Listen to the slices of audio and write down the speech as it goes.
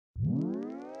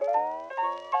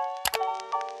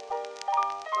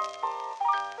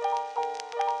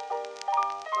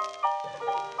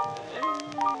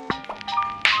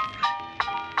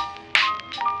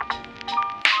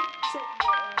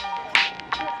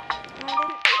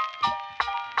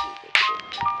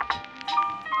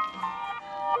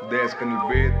Desca no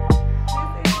beat.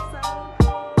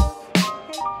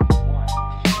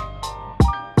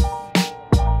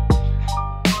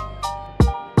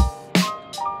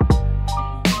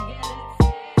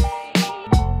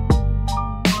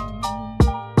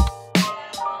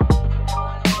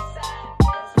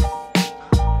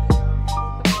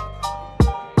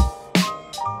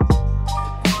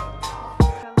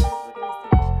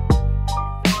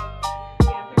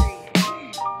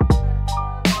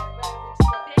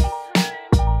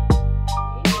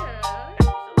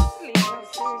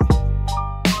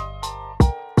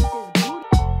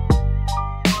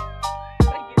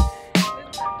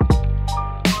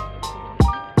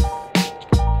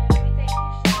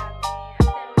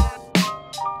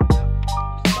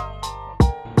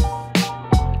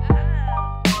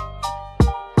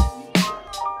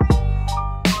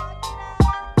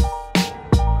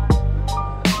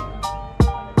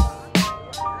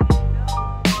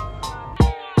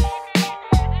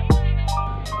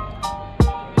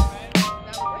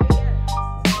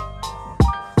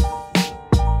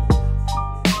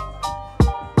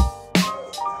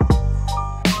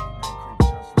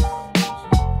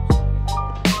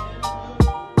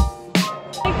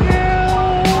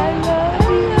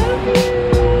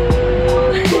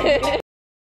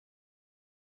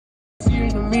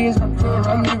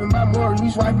 I'm living my moral,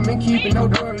 least wiping and keeping no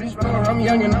door, least door. I'm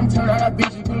young and I'm turned, I got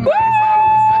bitches who know I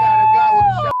got a guy with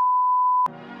a shot.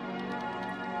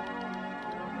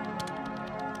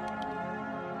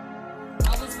 I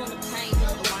was gonna paint with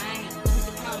the wine. You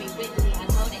can call me Whitney, I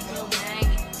know that you're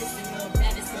mine. This is no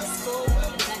baddest in school,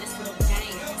 baddest in the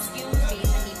game. Excuse me,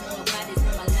 let me know baddest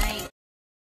in my lane.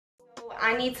 I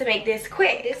need to make this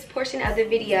quick. This portion of the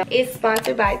video is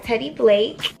sponsored by Teddy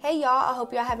Blake. Hey y'all, I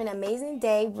hope y'all have an amazing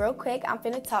day. Real quick, I'm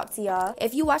finna talk to y'all.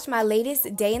 If you watch my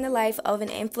latest day in the life of an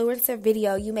influencer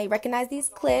video, you may recognize these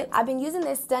clips. I've been using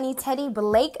this stunning Teddy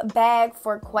Blake bag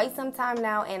for quite some time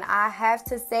now, and I have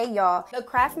to say y'all, the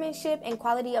craftsmanship and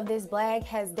quality of this bag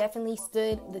has definitely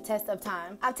stood the test of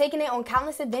time. I've taken it on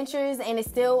countless adventures and it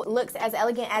still looks as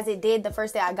elegant as it did the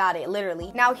first day I got it,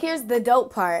 literally. Now here's the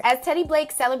dope part. As Teddy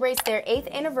Blake celebrates their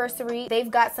 8th anniversary,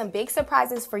 they've got some big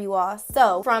surprises for you all.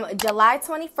 So from July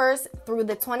 21st through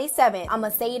the 27th, I'ma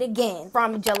say it again,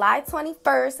 from July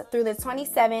 21st through the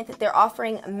 27th, they're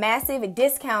offering massive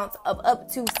discounts of up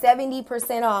to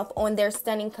 70% off on their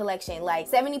stunning collection. Like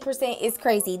 70% is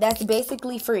crazy. That's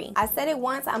basically free. I said it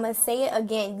once, I'ma say it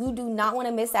again. You do not want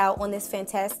to miss out on this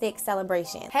fantastic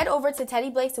celebration. Head over to Teddy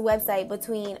Blake's website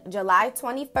between July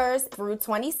 21st through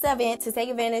 27th to take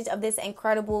advantage of this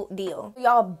incredible deal.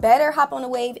 Y'all better hop on the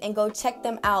wave and go check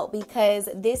them out because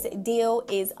this deal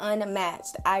is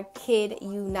unmatched. I kid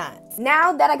you not.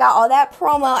 Now that I got all that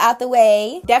promo out the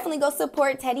way, definitely go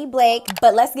support Teddy Blake,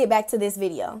 but let's get back to this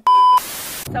video.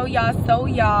 So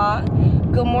y'all,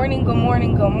 good morning, good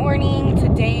morning, good morning.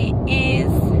 Today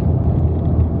is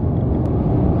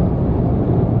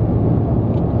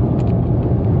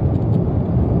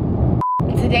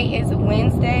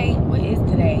Wednesday. What is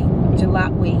today? July.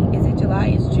 Wait, is it July?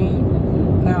 It's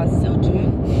June. No, it's still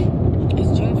June.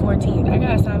 It's June 14th. I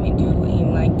got assignment due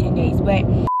in like 10 days. But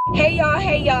hey y'all,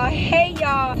 hey y'all, hey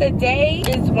y'all. Today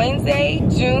is Wednesday,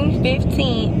 June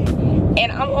 15th.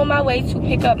 And I'm on my way to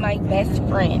pick up my best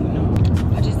friend.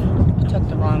 I just took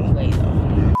the wrong way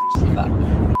though. Fuck.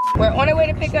 We're on our way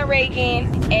to pick up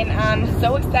Reagan. And I'm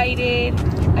so excited.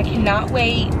 I cannot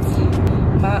wait.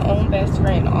 My own best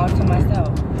friend all to myself.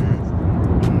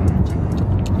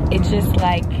 It's just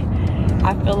like,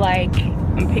 I feel like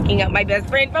I'm picking up my best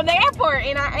friend from the airport,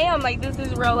 and I am. Like, this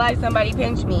is real life. Somebody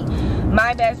pinched me.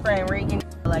 My best friend, Reagan,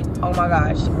 like, oh my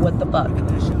gosh, what the fuck?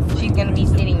 She's gonna be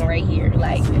sitting right here,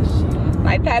 like,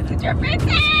 my passenger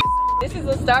princess. This is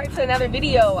a start to another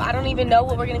video. I don't even know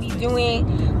what we're gonna be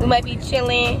doing. We might be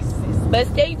chilling, but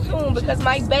stay tuned because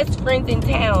my best friend's in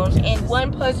town, and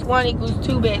 1 + 1 =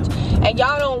 2, bitch. And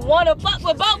y'all don't wanna fuck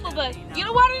with both of us. You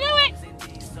don't wanna do it?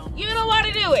 You don't want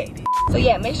to do it. So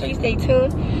yeah, make sure you stay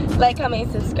tuned. Like, comment,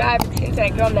 and subscribe. It's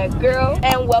that girl, that girl.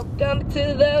 And welcome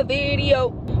to the video.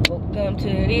 Welcome to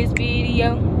this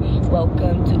video.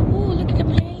 Welcome to, ooh, look at the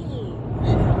plane.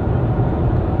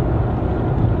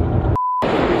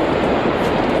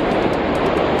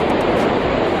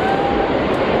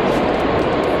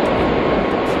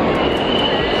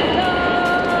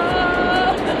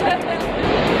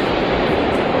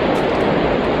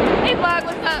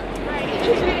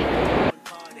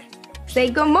 Say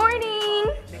good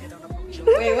morning.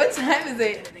 Wait, what time is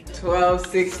it?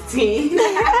 12:16.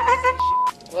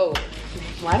 Whoa.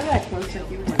 Why did I punch you?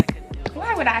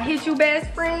 Why would I hit you, best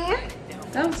friend?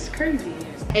 That was crazy.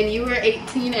 And you were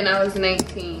 18 and I was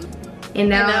 19. And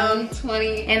now I'm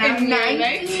 20. And I'm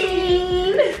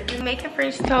 19. Making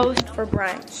French toast for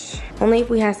brunch. Only if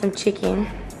we have some chicken.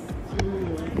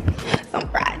 Some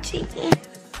fried chicken.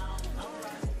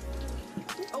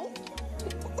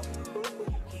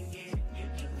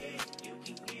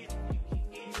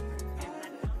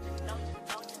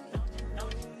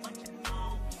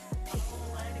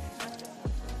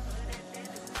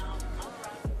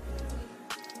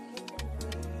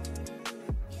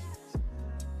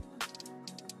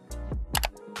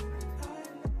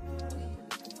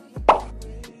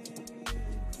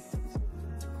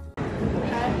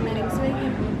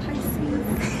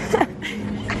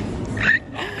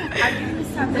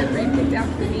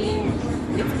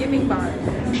 It's giving bar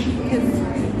because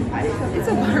it's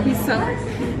a Barbie summer.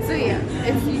 So yeah,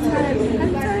 it's you tie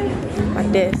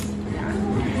Like this.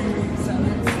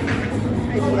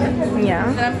 Yeah.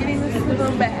 and I'm getting this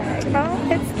little bag. Oh,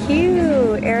 it's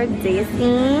cute.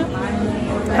 Iridescent.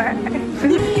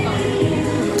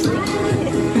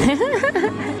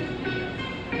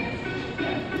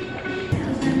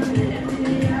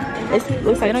 It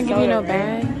looks like They don't give you no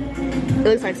bag. It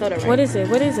looks like soda, right? What is it?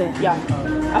 What is it? Yeah.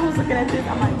 I was looking at this.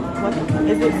 I'm like, what the fuck?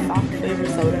 Is it sock flavored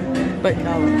soda? But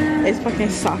no, it's fucking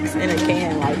socks in a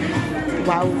can. Like,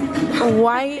 wow.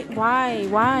 Why?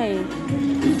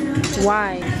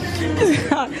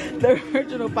 The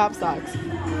original pop socks.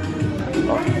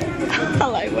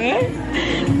 I'm like, what?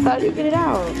 How do you get it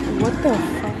out? What the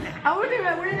fuck? I wouldn't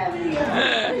even wear that video.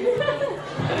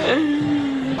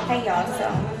 Hey y'all, so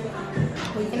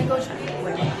we're gonna go shopping.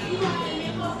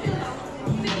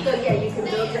 So yeah, you can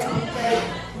build your own place.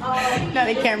 Not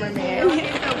a cameraman. So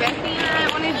Bessie and I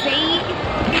on a date.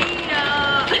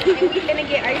 And we're gonna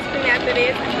get ice cream after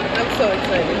this. I'm so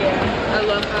excited. Yeah. I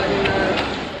love how you know.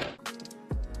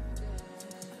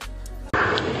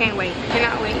 Can't wait.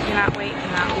 Cannot wait. Cannot wait.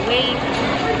 Cannot wait.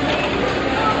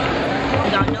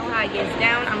 Y'all know how it gets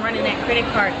down. I'm running that credit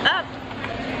card up.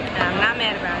 And I'm not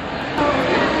mad about it.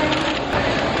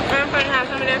 I'm gonna have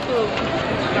some of that food.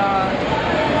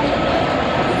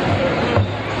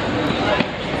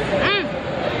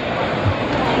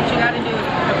 What you gotta do is put a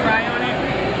fry on it. Oh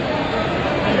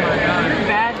my god. You're a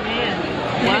bad man.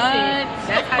 What?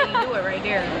 That's how you do it right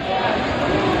there.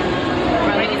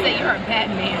 Like you say, you're a bad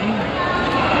man.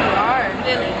 You are.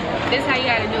 Lily, this is how you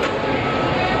gotta do it.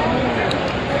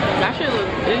 That shit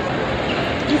looks good.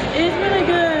 It's really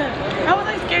good. I was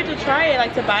like scared to try it,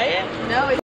 like to buy it. No,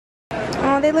 it's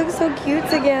Oh, they look so cute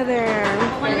together.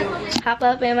 Hop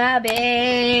up in my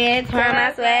bed, turn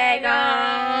my swag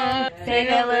on,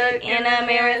 take a look in the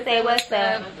mirror, say what's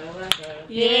up.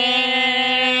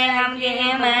 Yeah, I'm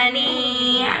getting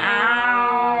money.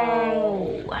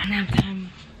 Ow. Now time.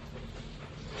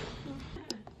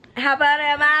 Hop up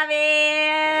in my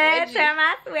bed, turn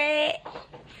my swag.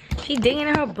 She digging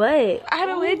in her butt. I had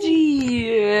a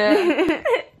wedgie.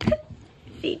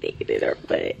 She digging in her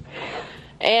butt.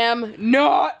 Am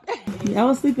not. I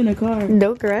was sleeping in the car.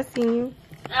 No, girl, I seen you.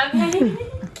 Okay.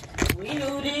 We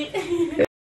knew it.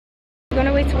 We're on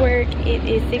our way to work. It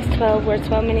is 6:12. We're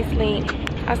 12 minutes late.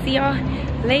 I'll see y'all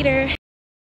later.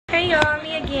 Hey y'all,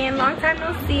 me again. Long time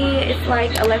no see. It's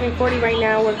like 11:40 right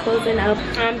now. We're closing up.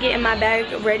 I'm getting my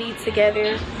bag ready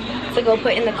together to go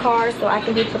put in the car so I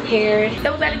can be prepared.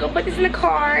 So we gotta go put this in the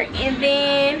car and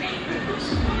then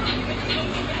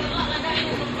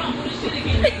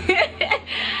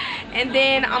and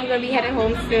then I'm gonna be heading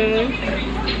home soon.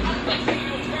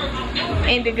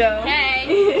 Indigo.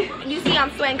 Hey. You see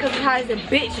I'm sweating because it's hot as a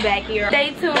bitch back here.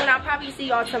 Stay tuned. I'll probably see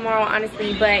y'all tomorrow,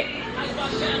 honestly, but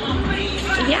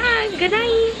yeah, good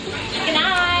night. Good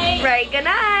night. Right, good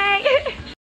night.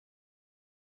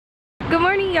 Good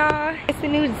morning, y'all. It's a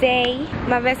new day.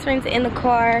 My best friend's in the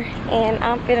car and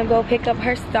I'm finna go pick up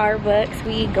her Starbucks.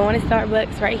 We going to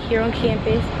Starbucks right here on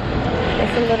campus.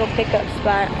 It's a little pickup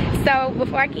spot. So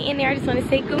before I get in there, I just want to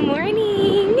say good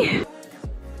morning.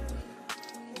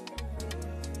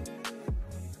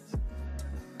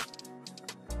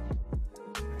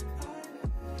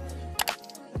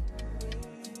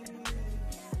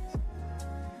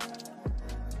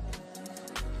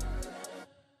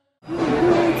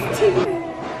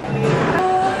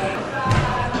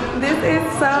 This is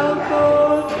so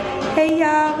cool. Hey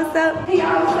y'all, what's up? Hey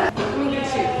y'all, what's up? Let me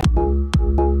get you.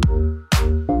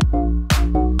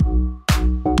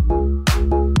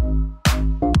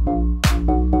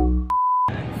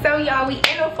 So y'all, we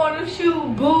in a photo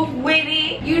shoot booth with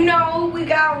it. You know, we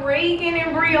got Reagan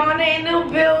and BREYONNA in the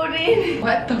building.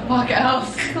 What the fuck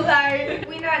else? Like,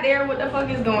 we not there. What the fuck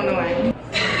is going on?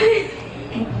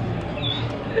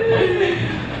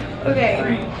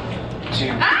 Okay.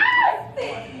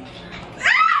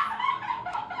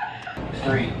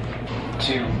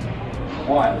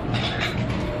 1.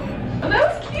 Oh, that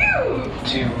was cute.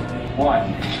 2, 1.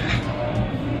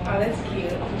 Oh, that's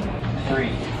cute.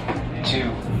 3,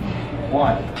 2,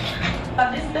 1.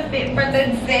 Oh, this is the fit for the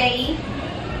day.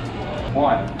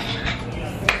 1.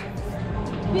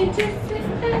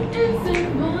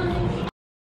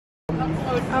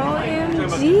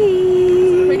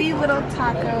 OMG. Pretty little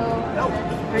taco.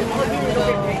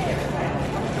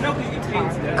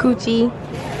 Coochie.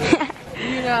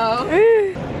 You know.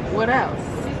 What else?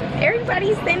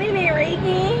 Everybody's sending it,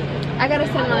 Reagan. I gotta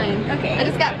send mine. Okay. I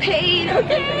just got paid.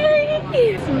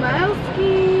 Okay. Smile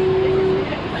scheme.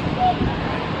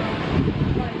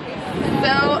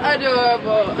 So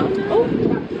adorable. Oh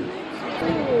no.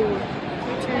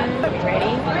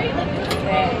 Ready?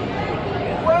 Okay.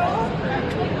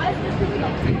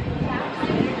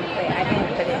 Wait, I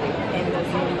didn't put it in the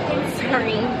zoom.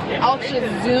 Sorry. Ultra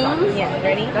zoom. Yeah,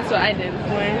 ready? That's what I did.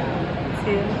 1,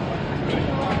 2.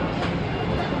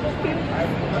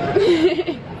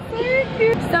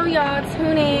 So y'all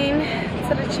tune in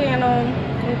to the channel.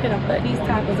 We're gonna put these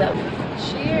tacos up.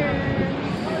 Cheers.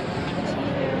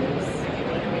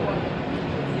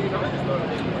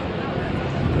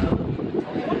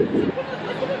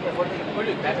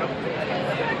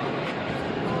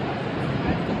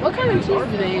 What kind of cheese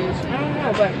do they use? I don't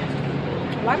know, but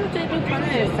why don't they do carne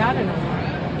asada no more?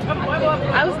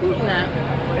 I was thinking that.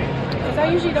 Because I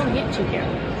usually don't get chicken.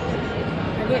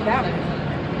 I get that one.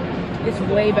 It's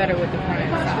way better with the carne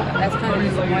asada. That's kind of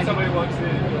disappointing.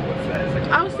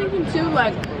 I was thinking too,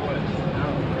 like,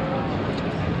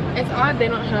 it's odd they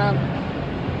don't have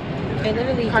They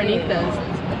literally carnitas,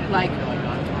 like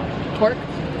pork.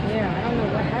 Yeah, I don't know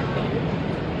what happened.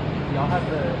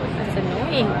 That's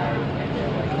annoying.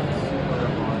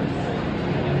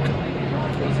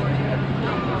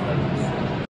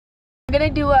 We're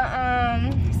gonna do a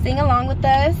sing along with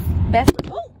us.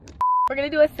 We're gonna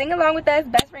do a sing along with us,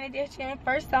 best friend edition.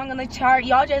 First song on the chart.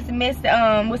 Y'all just missed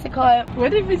what's it called?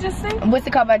 What did we just sing? What's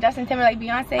it called by Justin Timberlake,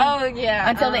 Beyonce? Oh yeah.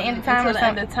 Until the end of time or until the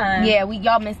end something. of time. Yeah,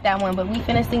 y'all missed that one, but we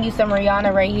finna sing you some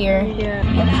Rihanna right here. Yeah.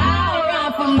 I'll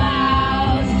run for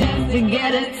miles just to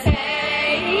get a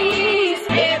taste.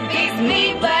 It beats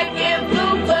me black and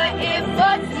blue, but it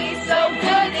fucks me so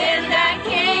good and I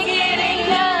can't get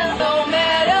enough. No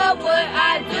matter what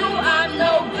I do, I'm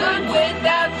no good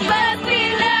without you. Must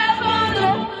be love on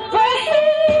the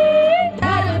brain.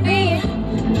 Gotta be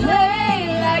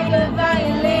played like a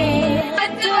violin.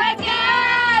 But do I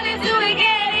got it? Do we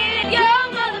get it? Yo,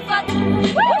 motherfucker.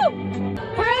 Woo!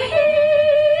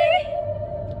 Brain.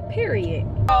 Period.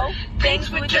 Things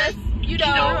would just, you know,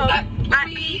 I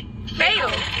fail.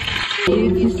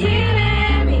 If you sit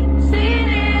at me,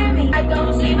 I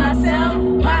don't see myself.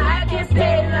 Why I can't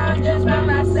stay long just by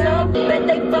myself. But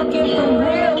they fucking for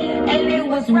real, and it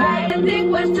was right. The dick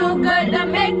was too good to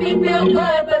make me feel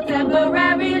good. But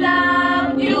temporary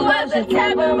love, you was a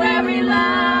temporary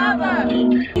lover.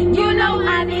 You know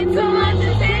I need too much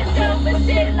attention for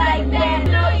shit like that.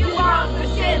 Know you want for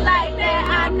shit like that.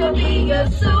 I could be your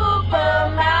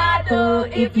supermodel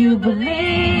if you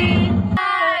believe.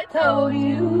 I told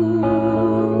you,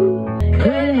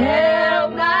 couldn't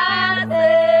help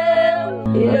myself.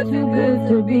 You're too good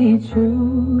to be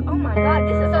true. Oh my god,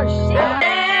 this is our shit.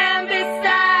 Stand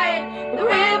beside the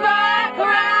river I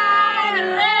cried and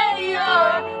let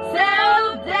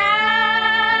yourself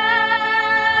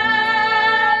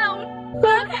down.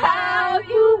 Look how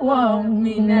you want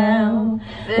me now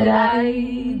that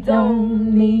I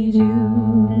don't need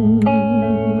you.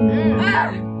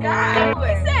 God.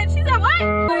 She said what?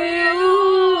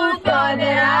 You thought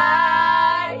that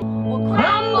I would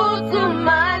crumble to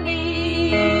my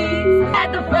knees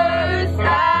at the first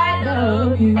sight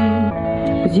of you.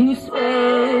 But you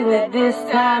swear that this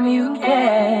time you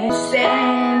can't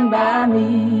stand by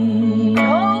me.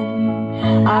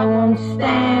 No, I won't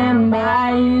stand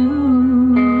by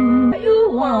you.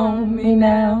 You want me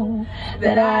now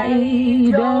that I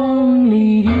don't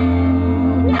need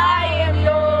you. I am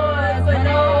yours for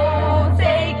no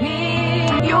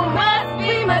taking. You must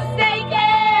be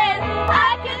mistaken.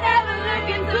 I can never look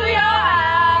into your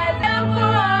eyes and for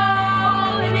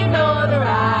all and ignore the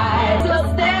rise. So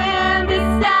stand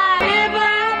beside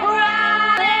river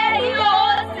cry, let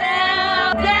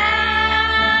yourself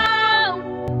down.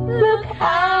 Look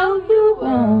how you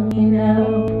want me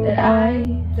now that I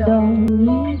don't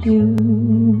need you.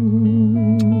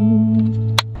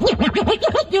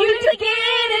 You took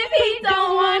it if he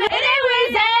don't want it. Anyway,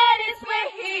 that is where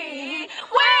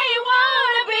you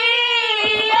wanna be.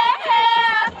 Yeah.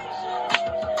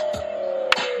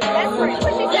 That's what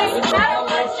she said. I don't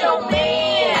want your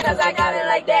man, 'cause I got it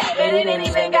like that. But it ain't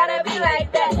even gotta be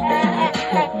like that.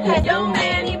 Your man.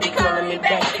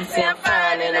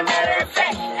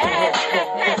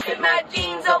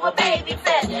 baby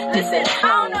fat. Listen, I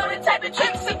don't know the type of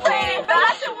tricks you play, but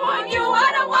I should warn you,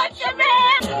 I don't want your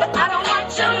man. I don't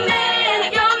want your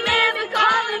man. Your man been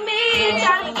calling me,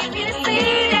 trying to get me to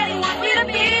see that he wants me to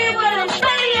be with him,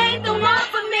 but he ain't the one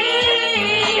for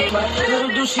me. But little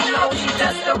do she know she's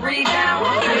just a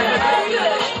rebound.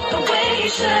 The way you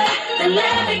should, then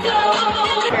let it go.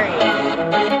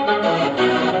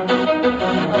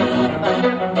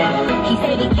 He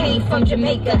said he came from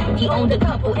Jamaica, he owned a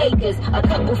couple acres, a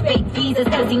couple fake visas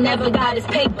cause he never got his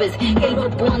papers. Gave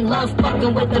up on love,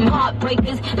 fucking with them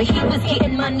heartbreakers, but he was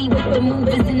getting money with the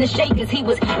movers and the shakers. He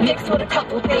was mixed with a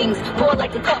couple things, bought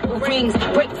like a couple rings,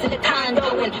 bricks in the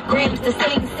condo and grams to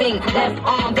sing. Left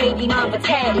arm, baby mama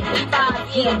tatted,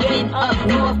 5 years been up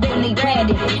north and they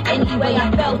ratted. Anyway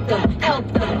I felt them,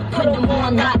 helped them, put them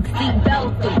on lock, seat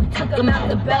belt them, took them out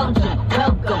to Belgium,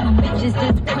 welcome. Bitches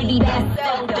is pretty, that's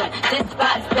seldom. This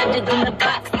spot's better than the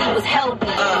box he was held in.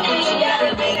 She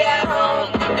got a big at home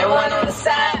and one on the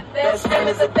side. Best friend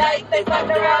is a dyke. They fucked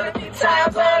around a few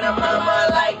times on her mama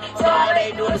like. So all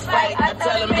they do is fight. I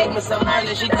tell her make me some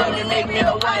money. She told me make me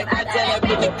a wife. I tell her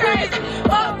bitch you crazy.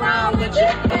 What's wrong with you?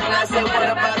 And I said what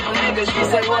about them niggas? She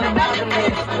said what about them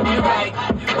niggas? You right.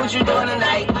 What you doing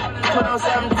tonight? Put on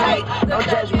something tight. Don't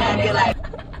judge me. I get like.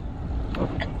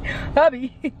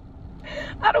 Hubby,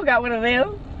 I don't got one of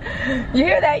them. You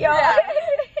hear that, y'all? Yeah.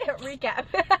 Recap.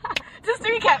 Just to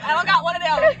recap, I don't got one of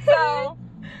them. So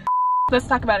let's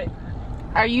talk about it.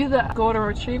 Are you the golden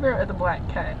retriever or the black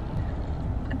cat?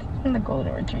 I think I'm the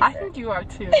golden retriever. I think you are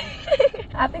too.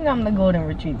 I think I'm the golden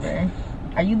retriever.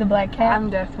 Are you the black cat? I'm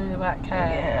definitely the black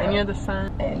cat. Yeah. And you're the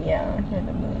sun. And yeah, you're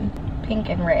the moon. Pink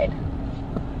and red.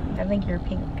 I think you're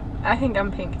pink. I think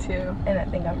I'm pink too. And I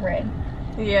think I'm red.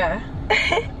 Yeah.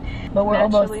 But we're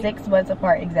Naturally. almost 6 months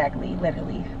apart, exactly,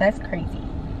 literally. That's crazy.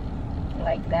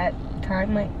 Like that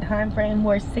time frame,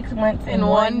 we're 6 months in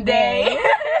one day.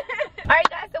 Alright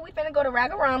guys, so we finna go to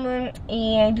Ragarama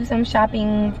and do some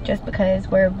shopping just because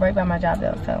we're right by my job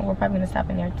though. So we're probably gonna stop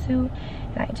in there too.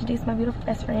 And I introduced my beautiful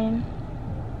best friend.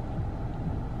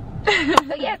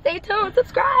 So yeah, stay tuned,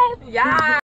 subscribe.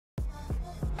 Yeah.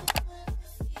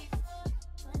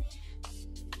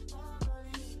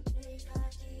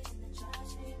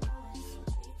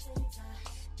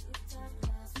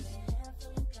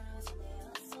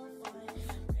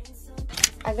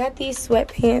 I got these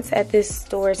sweatpants at this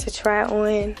store to try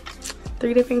on.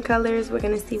 3 different colors. We're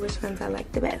gonna see which ones I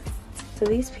like the best. So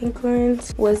these pink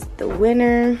ones was the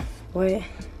winner. When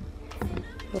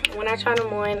I tried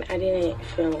them on, I didn't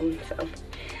film, so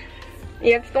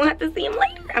yeah, just gonna have to see them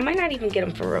later. I might not even get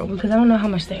them for real because I don't know how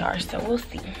much they are, so we'll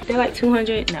see. They're like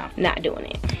 200. No, not doing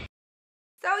it.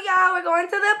 So y'all, we're going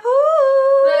to the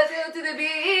pool. Let's go to the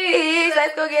beach.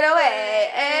 Let's go get away.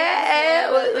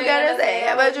 What we gotta say?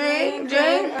 Have a drink.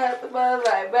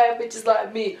 Like bad bitches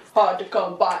like me, hard to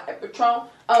come by at Patron.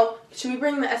 Oh, should we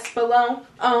bring the Espolon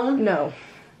on? No.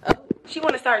 She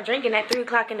want to start drinking at 3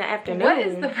 o'clock in the afternoon. What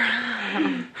is the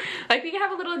problem? Like we can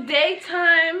have a little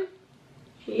daytime.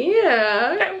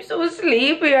 Yeah. I'm so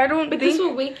sleepy. I don't think this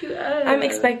will wake you up. I'm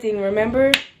expecting,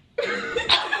 remember?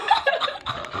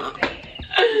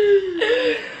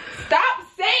 Stop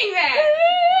saying that.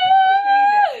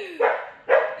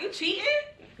 You cheating?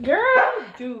 Girl.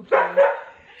 Dude.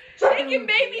 Shaking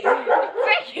baby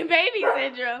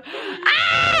syndrome.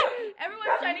 Ah!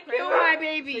 Everyone's trying to kill my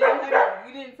baby. You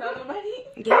didn't tell nobody?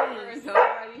 Yes.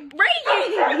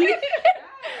 Reagan.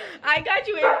 I got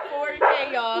you in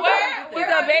 4K, y'all. Where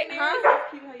the baby? Huh?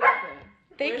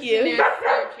 Thank you.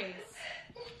 Staircase.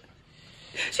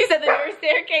 She said the nearest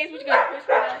staircase. What you gonna push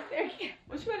me down the staircase?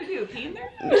 What you gonna do? Pee in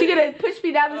there? She gonna push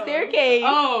me down the staircase.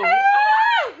 Oh.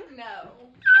 No.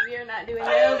 We're not doing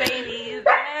no babies.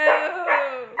 No.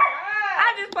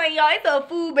 I'm just playing, y'all. It's a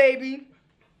food baby.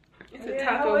 It's a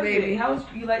taco baby. How was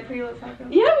you like Pretty Little Taco?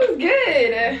 Yeah, it was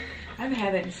good. I haven't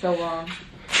had that in so long.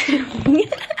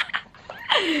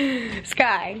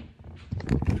 Sky.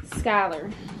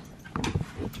 Skylar.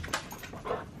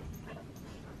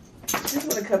 Just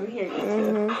want to come here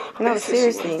and eat No,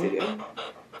 seriously.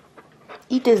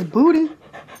 Eat this booty.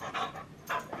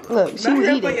 Look, she was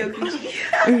eating.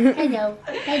 Hello.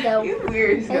 Hello. You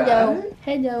weird, Scott. Hello.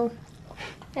 Hello.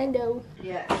 Hello.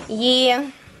 Yes.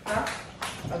 Yeah. Huh?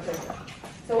 Okay.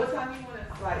 So what time you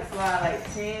want to slide?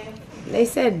 Like 10? They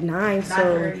said 9,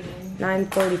 so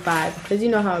 9:45. Because you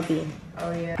know how it be.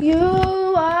 Oh, yeah. You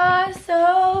are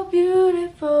so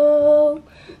beautiful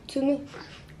to me.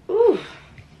 Ooh.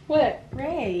 What?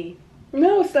 Ray.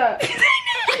 No, stop.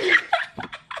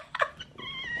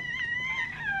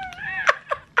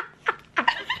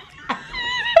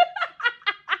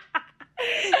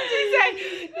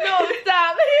 No,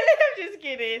 stop. I'm just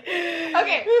kidding.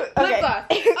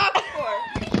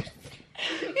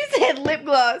 Lip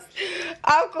gloss.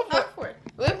 Aquaphor.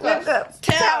 Lip gloss.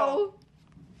 Towel.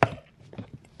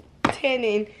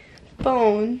 Tanning.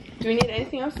 Phone. Do we need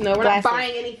anything else? No, we're Glasses. not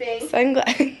buying anything.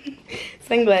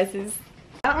 Sunglasses.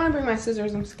 I don't want to bring my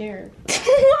scissors. I'm scared.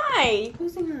 Why?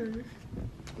 Losing them.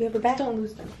 We have a bag. Don't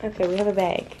lose them. Okay, we have a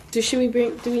bag. Do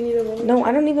we need a roll? No,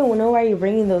 I don't even know why you're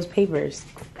bringing those papers.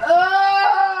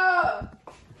 Oh!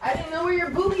 I didn't know where your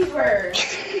boobies were.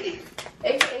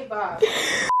 AKA Bob.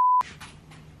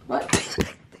 What?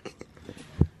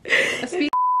 A speed.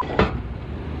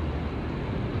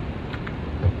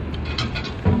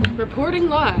 Reporting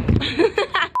live.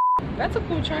 That's a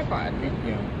cool tripod.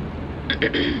 Yeah.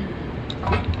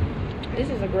 This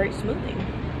is a great smoothie.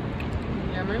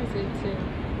 Yeah, mine's good too.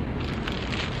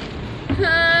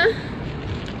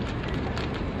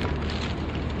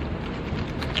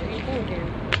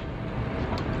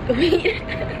 What are you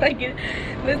thinking?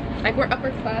 Like we're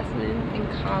upperclassmen in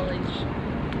college.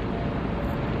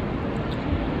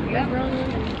 Yeah. Grown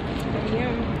women.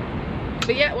 Yeah.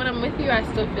 But yet, when I'm with you, I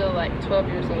still feel like 12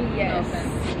 years old. Yes.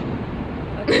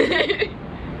 No offense.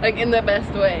 Like in the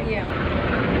best way. Yeah.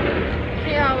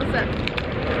 Hey y'all, what's up?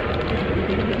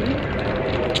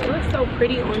 It looks so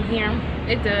pretty on here.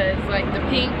 It does. Like the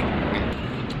pink.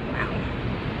 Wow.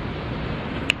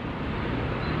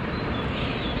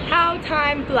 How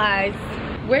time flies.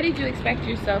 Where did you expect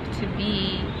yourself to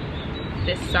be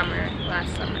this summer,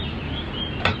 last summer?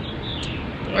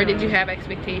 Or did you have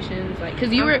expectations? Like,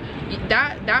 cause you were,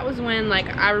 that was when, like,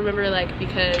 I remember, like,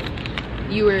 because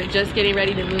you were just getting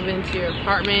ready to move into your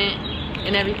apartment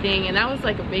and everything, and that was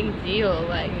like a big deal.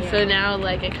 Like, so now,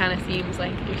 like, it kind of seems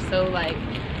like you're so, like,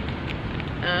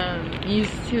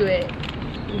 used to it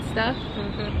and stuff.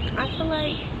 I feel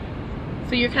like,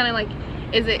 so you're kind of like,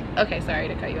 is it, okay, sorry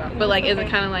to cut you off, but like, is it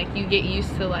kind of like you get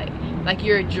used to, like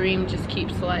your dream just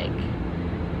keeps, like,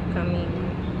 coming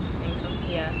and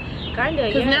coming, yeah.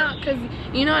 Kinda, Cause now, cause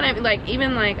you know what I mean, like,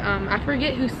 even like, I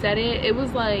forget who said it. It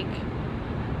was like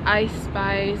Ice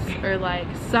Spice or like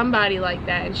somebody like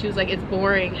that, and she was like, it's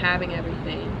boring having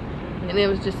everything. And it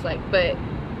was just like, but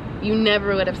you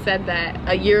never would have said that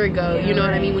a year ago, you know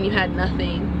what I mean, when you had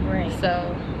nothing. Right.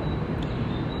 So,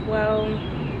 well,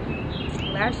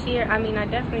 last year, I mean, I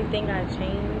definitely think I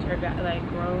changed or got like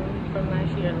grown from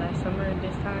last year, last summer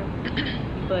this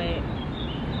time. But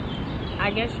I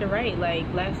guess you're right. Like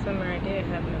last summer, I did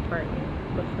have an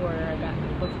apartment before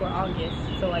August.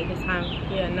 So like this time,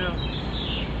 yeah, no.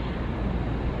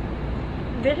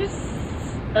 There's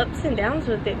ups and downs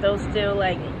with it though. Still,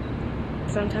 like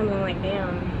sometimes I'm like,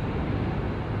 damn,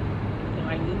 do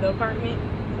I need the apartment?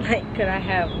 Like, could I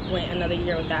have went another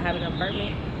year without having an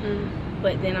apartment?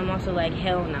 But then I'm also like,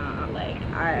 hell nah. Like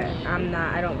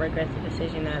I don't regret the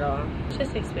decision at all. It's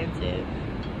just expensive,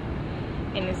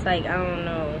 and it's like, I don't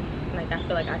know. Like, I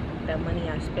feel like that money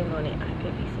I spend on it, I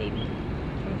could be saving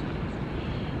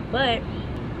sometimes. But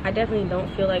I definitely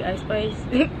don't feel like Ice Spice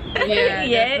yeah,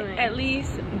 yet, definitely. at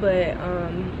least. But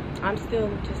I'm still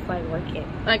just like working.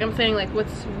 like I'm saying, like,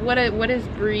 what is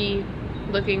Bree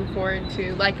looking forward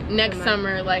to? Like next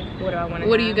summer, like, What do I want to?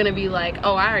 what are you gonna be like?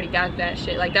 Oh, I already got that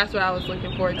shit. Like, that's what I was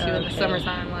looking forward to in the Okay.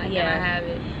 summertime. Like, and I have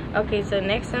it. Okay, so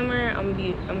next summer I'm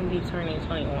gonna be turning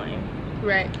 21.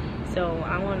 Right. So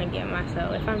I want to get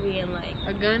myself, if I'm being like,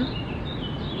 A gun?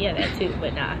 yeah, that too,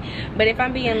 but nah. But if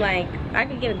I'm being like, I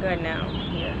could get a gun now.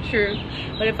 Yeah. True.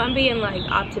 But if I'm being like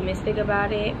optimistic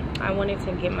about it, I wanted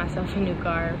to get myself a new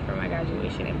car for my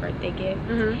graduation and birthday gift.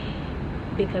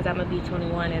 Because I'm gonna be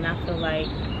 21 and I feel like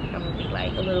I'm gonna be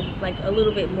like a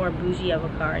little bit more bougie of a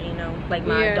car, you know, like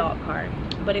my adult car.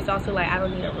 But it's also like I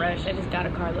don't need a rush. I just got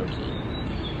a car low key.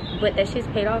 But that shit's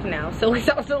paid off now, so it's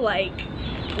also like,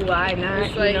 why not?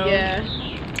 It's like, you know? yeah.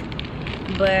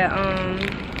 But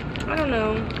I don't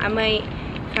know. I might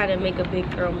kind of make a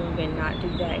big girl move and not do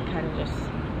that, and kind of just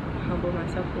humble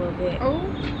myself a little bit. Oh.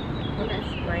 Okay.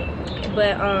 Right.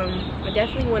 But I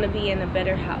definitely want to be in a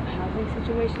better housing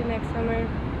situation next summer.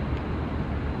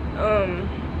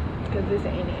 Cause this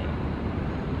ain't it.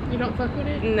 You don't fuck with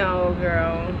it? No,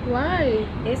 girl. Why?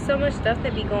 There's so much stuff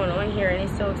that be going on here, and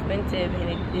it's so expensive,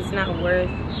 and it's not worth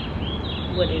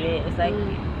what it is. Like,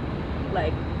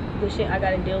 like the shit I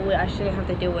gotta deal with, I shouldn't have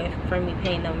to deal with for me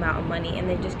paying the amount of money, and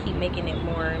they just keep making it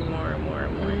more and more and more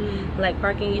and more. Like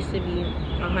parking used to be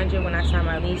 $100 when I signed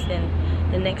my lease,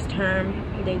 and the next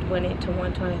term they went it to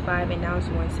 $125, and now it's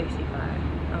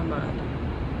 $165 a month.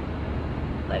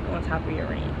 Like on top of your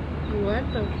rent. What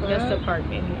the fuck? Just to park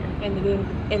in here,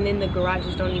 and then the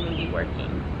garages don't even be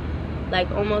working. Like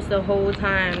almost the whole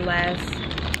time last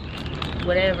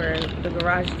whatever, the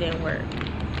garage didn't work.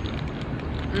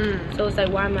 So it's like,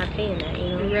 why am I paying that,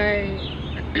 you know? Right.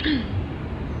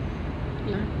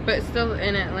 Yeah. But still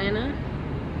in Atlanta?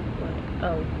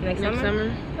 Oh, next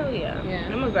summer? Oh yeah. Yeah.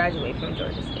 I'm gonna graduate from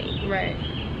Georgia State. Right.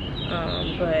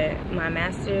 But my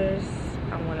master's,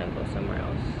 I wanna go somewhere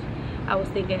else. I was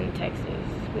thinking Texas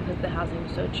because the housing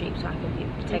is so cheap, so I can get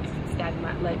Texas stack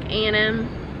my like A&M,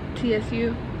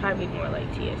 TSU. Probably more like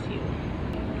TSU.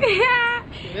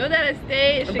 Build out of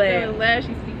state. She go left.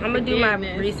 I'm gonna do my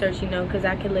research, you know, because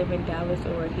I could live in Dallas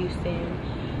or Houston.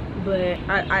 But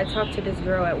I talked to this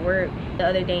girl at work the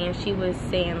other day, and she was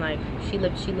saying like she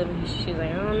lived she was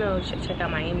like, I don't know, check out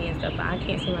Miami and stuff. But I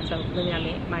can't see myself living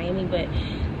in Miami. But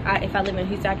if I live in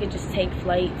Houston, I could just take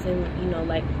flights and, you know,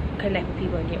 like connect with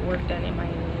people and get work done in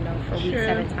Miami, you know, for weeks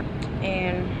at a time.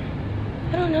 And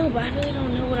I don't know, but I really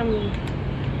don't know what I'm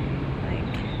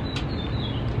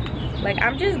like.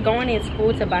 I'm just going in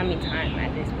school to buy me time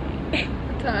at this point.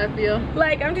 That's how I feel.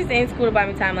 Like, I'm just in school to buy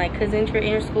me time, like, because you're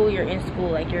in school,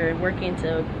 like, you're working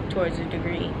towards a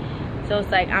degree. So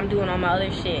it's like I'm doing all my other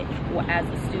shit as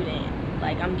a student.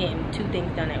 Like, I'm getting 2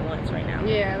 things done at once right now.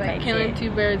 Yeah, like killing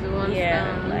 2 birds with 1 stone.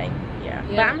 Yeah.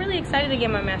 But I'm really excited to get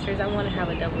my master's. I want to have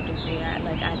a double degree.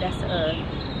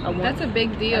 That's a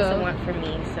big deal. That's a want for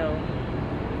me. So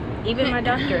even my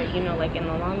doctorate, you know, like in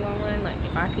the long run, like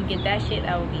if I could get that shit,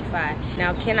 that would be fine.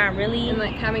 Now, can I really? And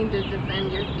like having to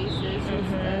defend your thesis and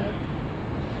stuff.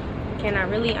 Can I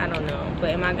really? I don't know. But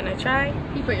am I gonna try?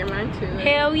 You put your mind to it.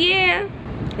 Hell yeah.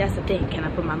 That's the thing. Can I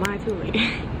put my mind to it?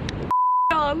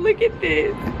 Oh, look at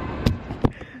this.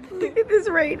 Look at this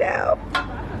right now.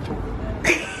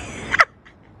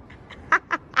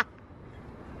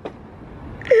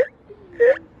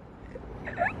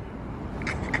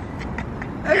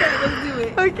 Okay, let's do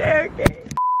it. Okay. What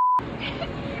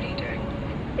are you doing?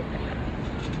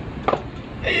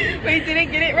 Wait, did I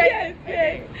get it right?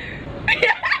 Yes.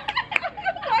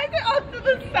 Why is it off to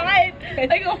the side?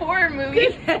 Like a horror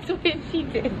movie. That's what she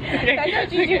did. Okay. That's how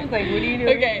she was like, what are you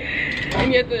doing? Okay.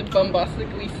 And you have to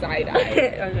bombastically side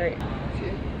eye. Okay.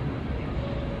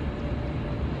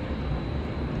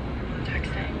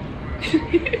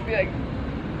 Be like.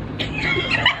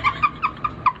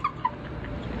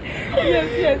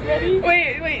 Yes, ready?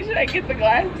 Wait, should I get the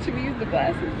glass? Should we use the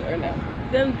glasses or no?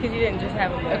 No, because you didn't just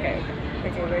have them. Okay,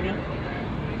 ready?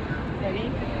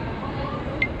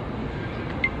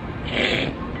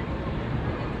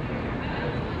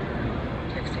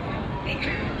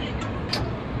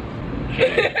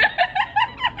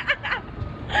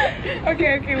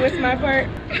 Okay, what's my part?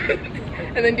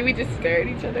 And then do we just stare at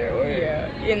each other or? Yeah,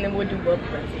 and then we'll do both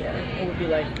parts, yeah. And we'll be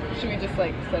like, should we just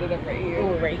like set it up right here?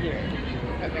 Oh, right here.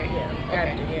 Okay. Yeah.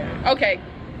 Okay. Yeah. Okay.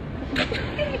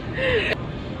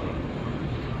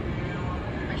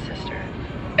 My sister.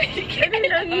 I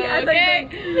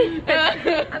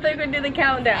thought you were gonna do the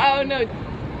countdown. Oh no.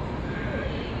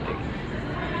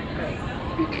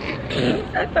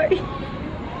 I thought you...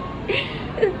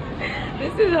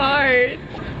 This is hard.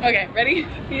 Okay, ready?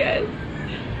 Yes.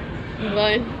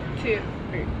 1, 2,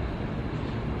 3.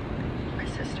 My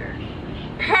sister.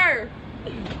 Her.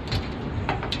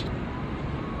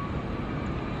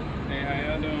 Hey, how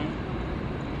y'all doing?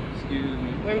 Excuse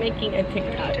me. We're making a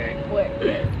TikTok. What?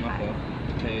 My fault.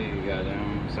 Hey,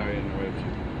 goddamn, sorry to interrupt you.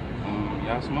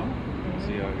 Y'all smoke?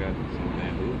 See, y'all got some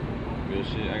bamboo. Real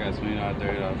shit. I got $20,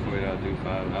 $30, $40, $35. I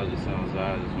was just telling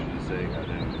Zai, I just wanted to say,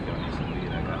 goddamn, if y'all need some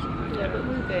weed, I got some weed. Yeah, but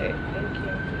who's that? Thank you.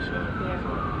 For sure.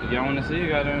 Yeah. If y'all want to see it,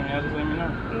 goddamn, y'all just let me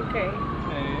know. Okay.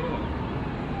 Hey, yeah.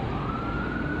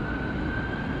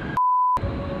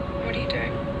 What are you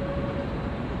doing?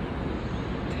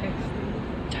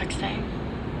 Texting.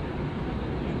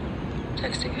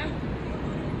 Texting who?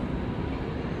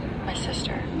 My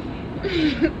sister.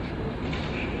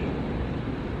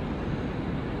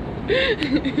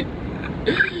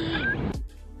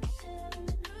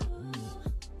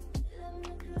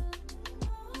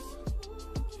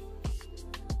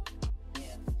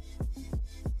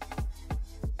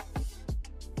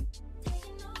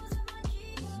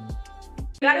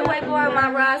 Got a white boy on my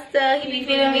roster, he be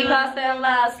feeding me pasta and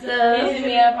lobster. He hit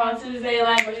me up on Tuesday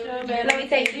like, what's your baby? Let me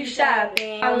take you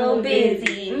shopping. I'm a little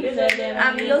busy.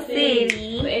 I'm in your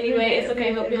city. But anyway, it's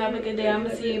okay. Hope you have a good day. I'm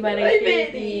gonna see you by next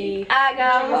Tuesday. I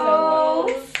got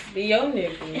hoes. Be your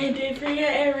nigga. And then for your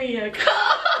area.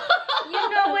 You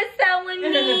know what's up with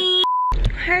me.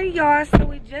 Hey y'all, so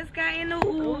we just got in the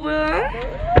Uber.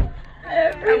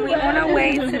 And we on our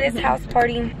way to this house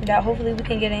party that hopefully we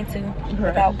can get into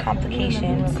without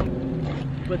complications.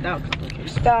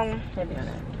 So,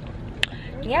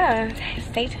 yeah,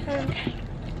 stay tuned.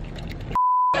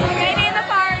 We made it in the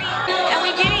party, and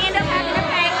we didn't end up having to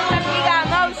pay because we got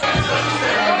motion.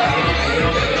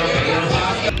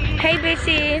 Hey Hey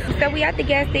bitches. So we at the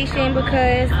gas station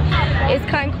because it's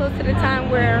kind of close to the time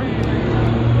where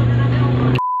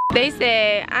they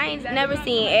said I ain't never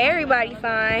seen everybody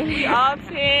fine. We all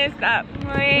 10, stop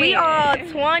playing. We all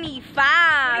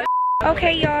 25.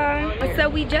 Okay, y'all. So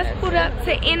we just pulled up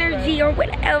to Energy or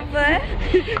whatever.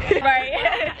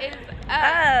 Right.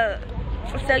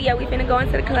 So yeah, we finna go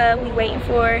into the club. We waiting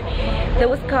for the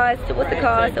what's the cause so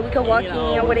we can walk in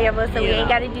or whatever. So we ain't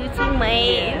gotta do too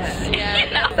much.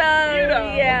 So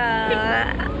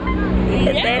yeah,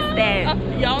 that's that.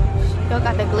 Y'all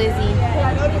got the glizzy.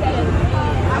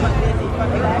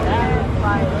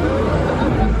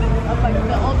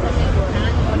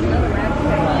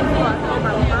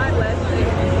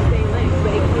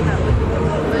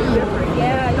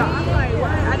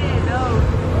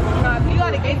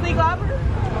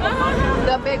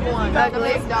 The big one.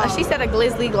 She said a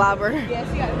glizzy globber. Yeah,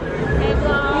 she got it.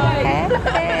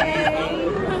 Hey.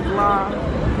 Mom.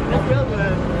 It's real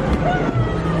good.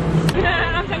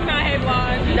 I'm talking about hey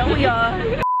vlog. Don't we all?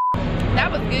 That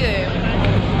was good.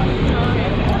 That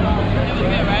was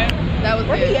good, right? That was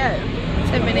good.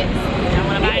 10 minutes. Y'all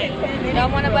wanna bite?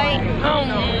 Y'all wanna bite?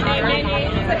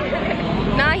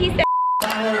 Nah, he said.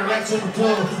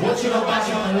 What you know about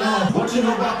your love? What you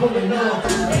know about pulling up?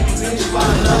 Niggas fall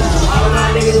in love. All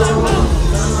my niggas on road.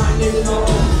 All my niggas on road.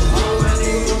 All my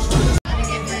niggas on road. I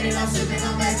get ready, I'm sipping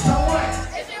on makeup. So what?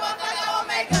 If you want fuck, I won't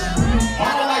make up. I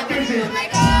don't like bitches.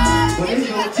 But if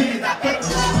you want titties, I pick up.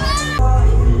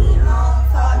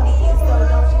 Talk to you, so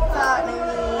don't you talk to me.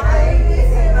 I ain't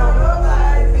listening on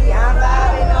nobody. I'm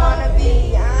vibing on the beat.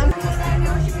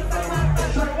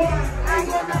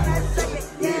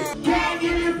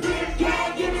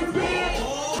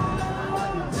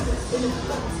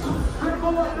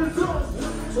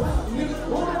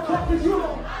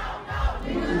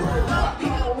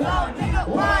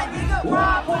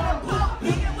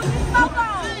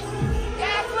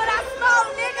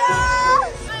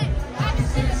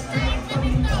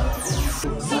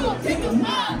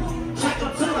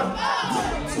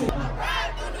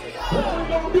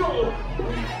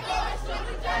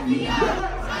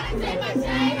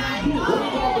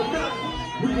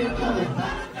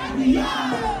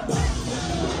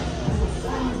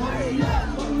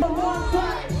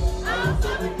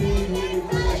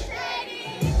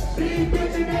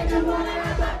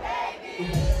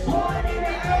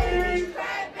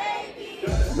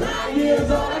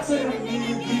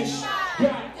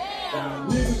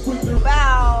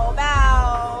 Bow,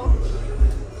 bow.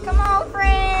 Come on,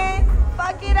 friends.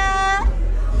 Fuck it up.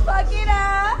 Fuck it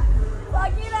up.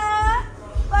 Fuck it up.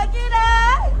 Fuck it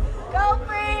up. Go,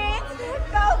 friends.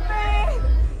 Go, friends.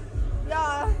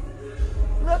 Y'all,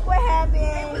 look what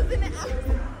happened.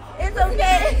 It's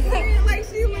okay. Like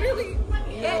she literally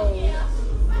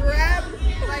grabbed,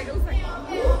 like it was like, I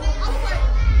was like,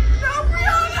 no,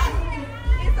 Brianna.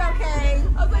 It's okay.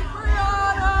 I was like,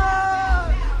 Brianna.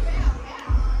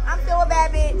 I'm still a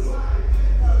bad bitch.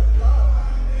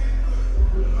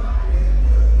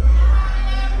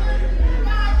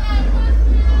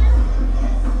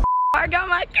 I got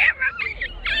my camera back.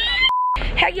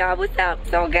 Hey y'all, what's up?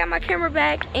 So I got my camera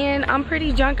back and I'm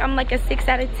pretty drunk. I'm like a 6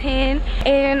 out of 10.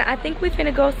 And I think we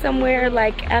finna go somewhere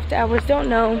like after hours, don't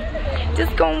know.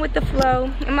 Just going with the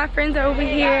flow. And my friends are over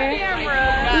here.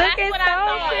 Looking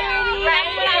so pretty.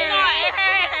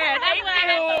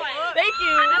 Thank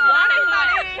you.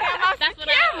 That's what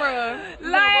camera.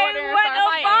 Like, what the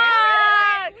fuck?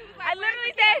 I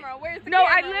literally said, no,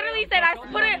 I literally said I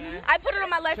put it on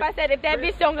my life. I said, if that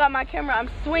bitch don't got my camera, I'm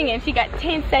swinging. She got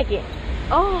 10 seconds.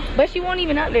 Oh, but she won't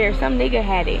even up there. Some nigga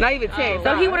had it. Not even 10.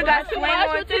 So he would have got swing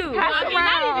on too. Pass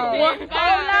around.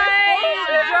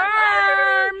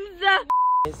 Germs.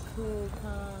 It's cool,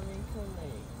 calm, and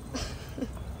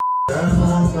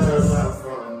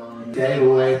collect. Day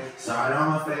away, sorry on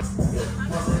my face.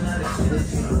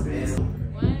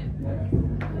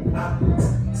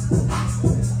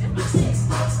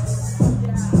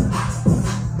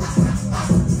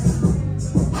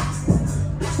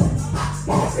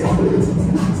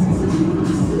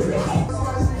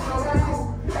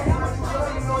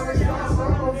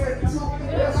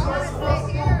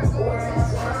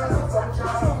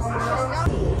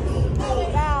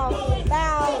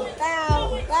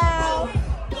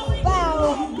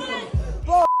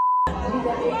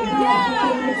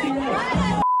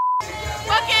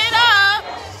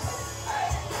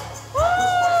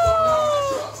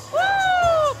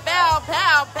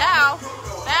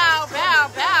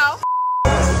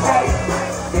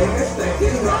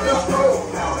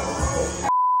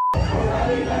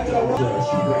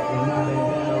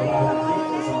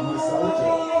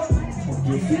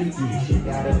 I'm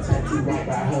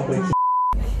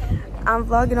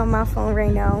vlogging on my phone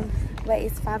right now, but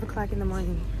it's 5 o'clock in the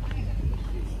morning.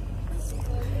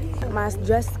 My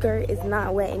dress skirt is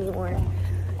not wet anymore,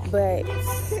 but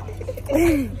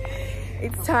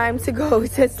it's time to go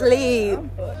to sleep.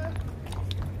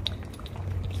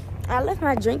 I left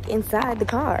my drink inside the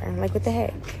car. Like, what the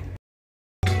heck?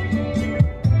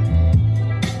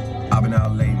 I've been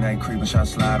out late night creeping, shot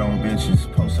slide on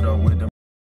bitches, posted up with them.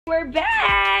 We're back.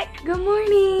 Good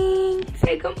morning.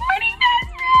 Say good morning, best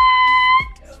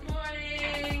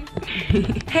friend. Good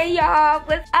morning. Hey y'all,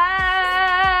 what's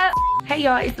up? Hey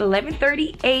y'all, it's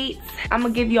 11:38. I'm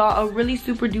gonna give y'all a really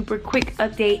super duper quick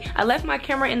update. I left my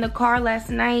camera in the car last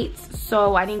night,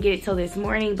 so I didn't get it till this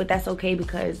morning, but that's okay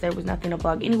because there was nothing to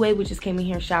vlog anyway. We just came in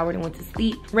here, showered, and went to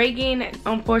sleep. Reagan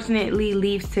unfortunately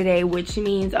leaves today, which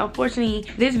means unfortunately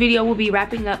this video will be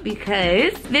wrapping up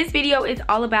because this video is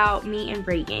all about me and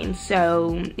Reagan.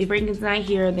 So if Reagan's not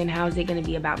here, then how is it gonna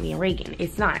be about me and Reagan?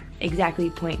 It's not exactly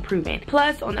point proven.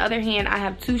 Plus, on the other hand, I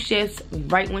have 2 shifts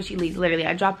right when she leaves. Literally,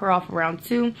 I drop her off around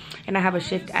 2 and I have a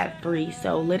shift at 3.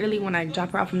 So literally when I drop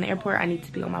her off from the airport, I need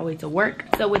to be on my way to work.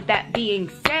 So with that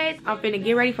being said, I'm finna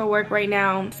get ready for work right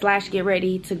now, / get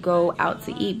ready to go out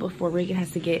to eat before Reagan has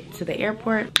to get to the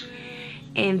airport.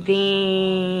 And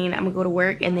then I'm gonna go to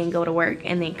work and then go to work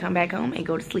and then come back home and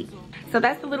go to sleep. So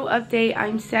that's the little update.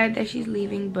 I'm sad that she's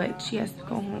leaving, but she has to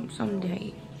go home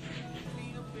someday.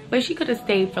 But she could have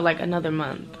stayed for like another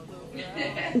month.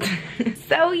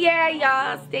 So yeah,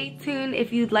 y'all, stay tuned.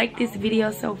 If you like this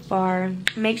video so far,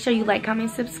 make sure you like,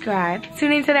 comment, subscribe.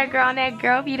 Tune into That Girl on That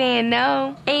Girl if you didn't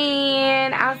know.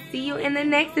 And I'll see you in the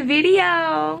next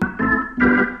video.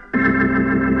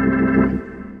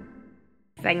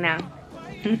 It's like now.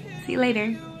 See you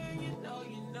later.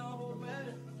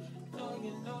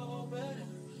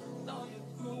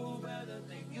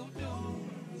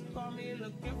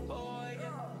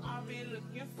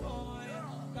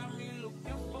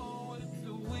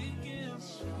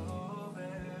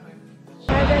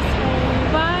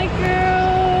 Bye, girl.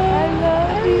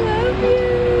 I love you.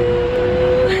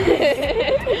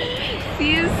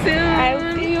 See you soon. I'll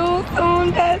see you soon,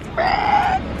 best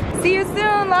friend. See you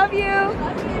soon. Love you.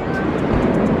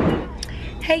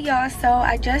 Hey y'all, so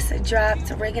I just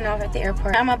dropped Reagan off at the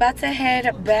airport. I'm about to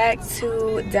head back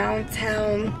to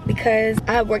downtown because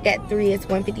I work at 3. It's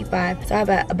 1:55, so I have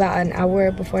about an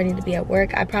hour before I need to be at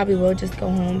work. I probably will just go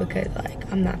home because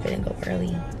like I'm not gonna go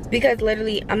early. Because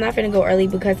literally I'm not gonna go early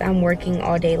because I'm working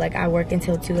all day. Like I work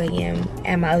until 2 a.m.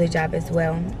 at my other job as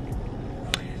well.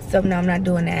 So no, I'm not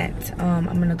doing that. I'm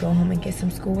gonna go home and get some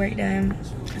schoolwork done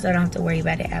so I don't have to worry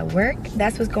about it at work.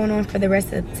 That's what's going on for the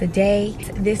rest of today.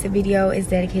 This video is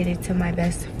dedicated to my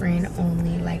best friend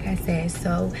only, like I said.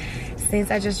 So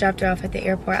since I just dropped her off at the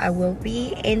airport, I will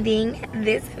be ending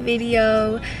this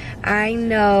video. I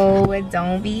know,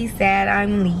 don't be sad,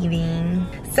 I'm leaving.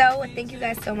 So thank you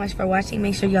guys so much for watching.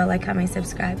 Make sure y'all like, comment,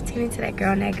 subscribe. Tune into That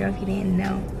Girl on That Girl if you didn't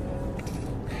know.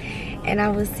 And I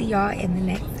will see y'all in the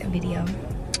next video.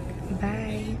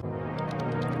 Bye.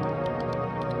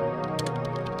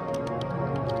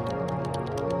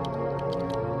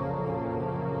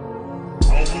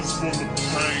 I was from the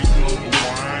pain.